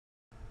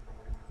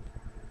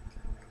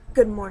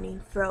Good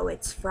morning, Fro.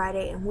 It's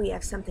Friday, and we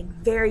have something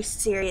very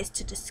serious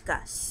to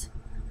discuss.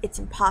 It's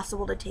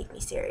impossible to take me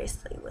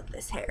seriously with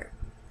this hair.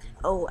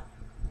 Oh,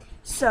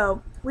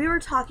 so we were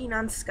talking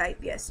on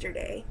Skype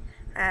yesterday,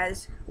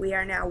 as we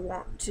are now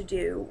wont to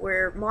do.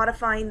 We're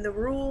modifying the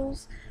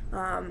rules.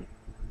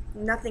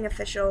 Nothing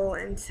official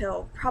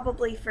until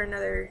probably for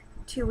another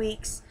 2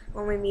 weeks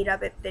when we meet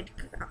up at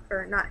VidCon,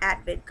 or not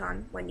at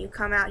VidCon, when you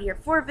come out here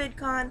for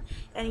VidCon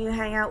and you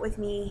hang out with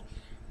me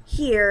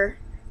here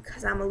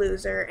because I'm a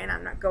loser and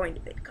I'm not going to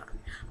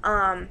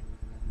VidCon.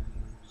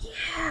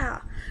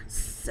 Yeah,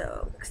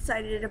 so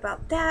excited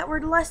about that. We're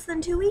less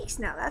than 2 weeks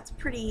now. That's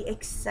pretty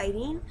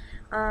exciting.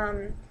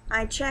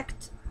 I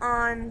checked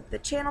on the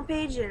channel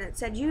page and it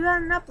said you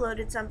hadn't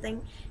uploaded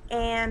something,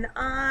 and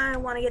I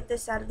want to get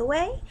this out of the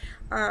way.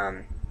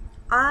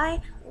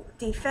 I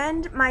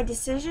defend my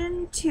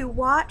decision to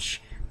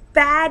watch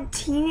bad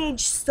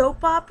teenage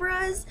soap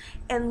operas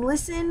and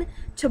listen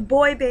to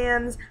boy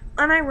bands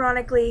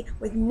unironically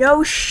with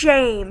no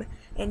shame,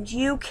 and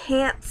you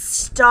can't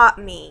stop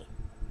me.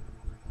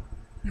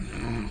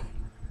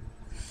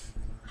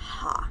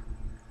 Ha.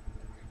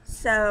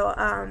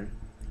 So,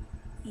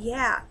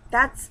 yeah,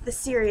 that's the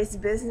serious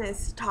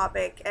business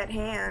topic at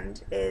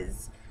hand.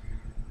 Is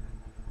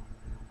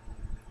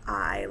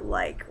I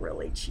like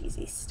really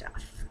cheesy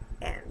stuff,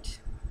 and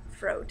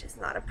Fro does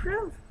not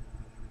approve.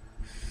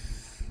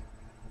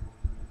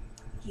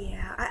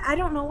 Yeah, I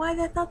don't know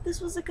why I thought this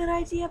was a good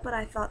idea, but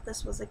I thought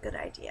this was a good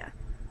idea.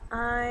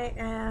 I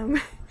am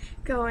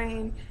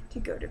going to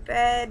go to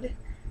bed.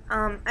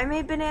 I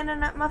made banana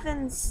nut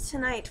muffins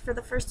tonight for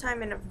the first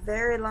time in a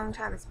very long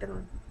time. It's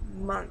been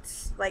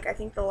months. Like, I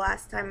think the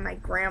last time my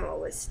grandma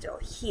was still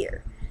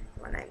here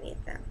when I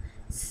made them.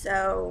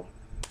 So,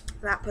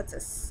 that puts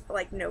us,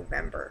 like,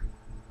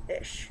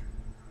 November-ish.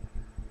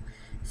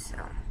 So,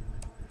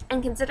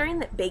 and considering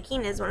that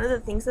baking is one of the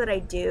things that I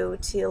do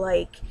to,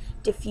 like,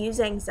 diffuse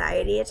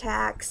anxiety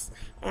attacks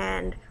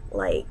and,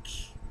 like,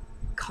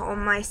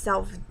 calm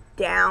myself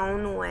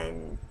down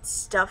when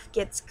stuff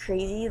gets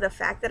crazy, the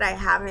fact that I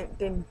haven't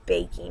been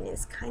baking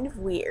is kind of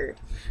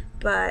weird.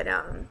 But,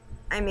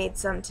 I made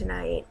some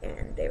tonight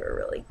and they were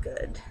really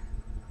good.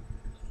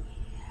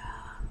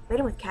 Yeah. Made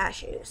them with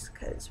cashews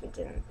because we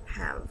didn't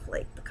have,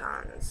 like,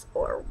 pecans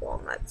or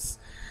walnuts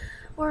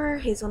or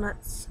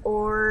hazelnuts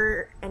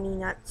or any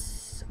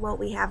nuts. Well,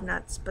 we have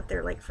nuts, but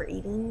they're like for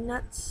eating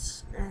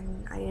nuts,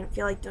 and I didn't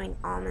feel like doing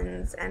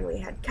almonds, and we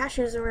had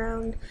cashews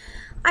around.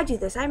 I do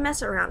this. I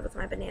mess around with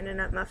my banana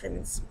nut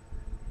muffins.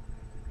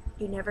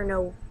 You never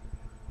know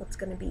what's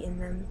going to be in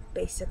them.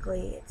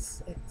 Basically,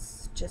 it's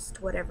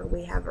just whatever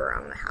we have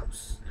around the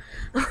house.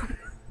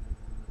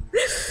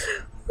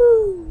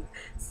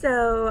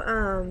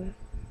 So,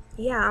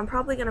 yeah, I'm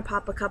probably going to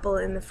pop a couple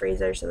in the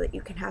freezer so that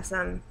you can have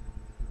some,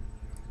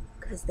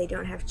 because they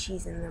don't have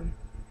cheese in them.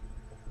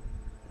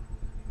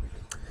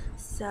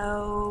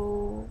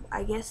 So,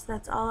 I guess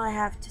that's all I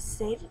have to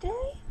say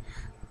today,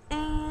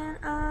 and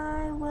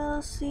I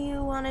will see you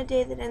on a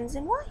day that ends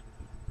in Y.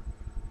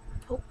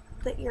 Hope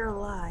that you're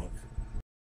alive.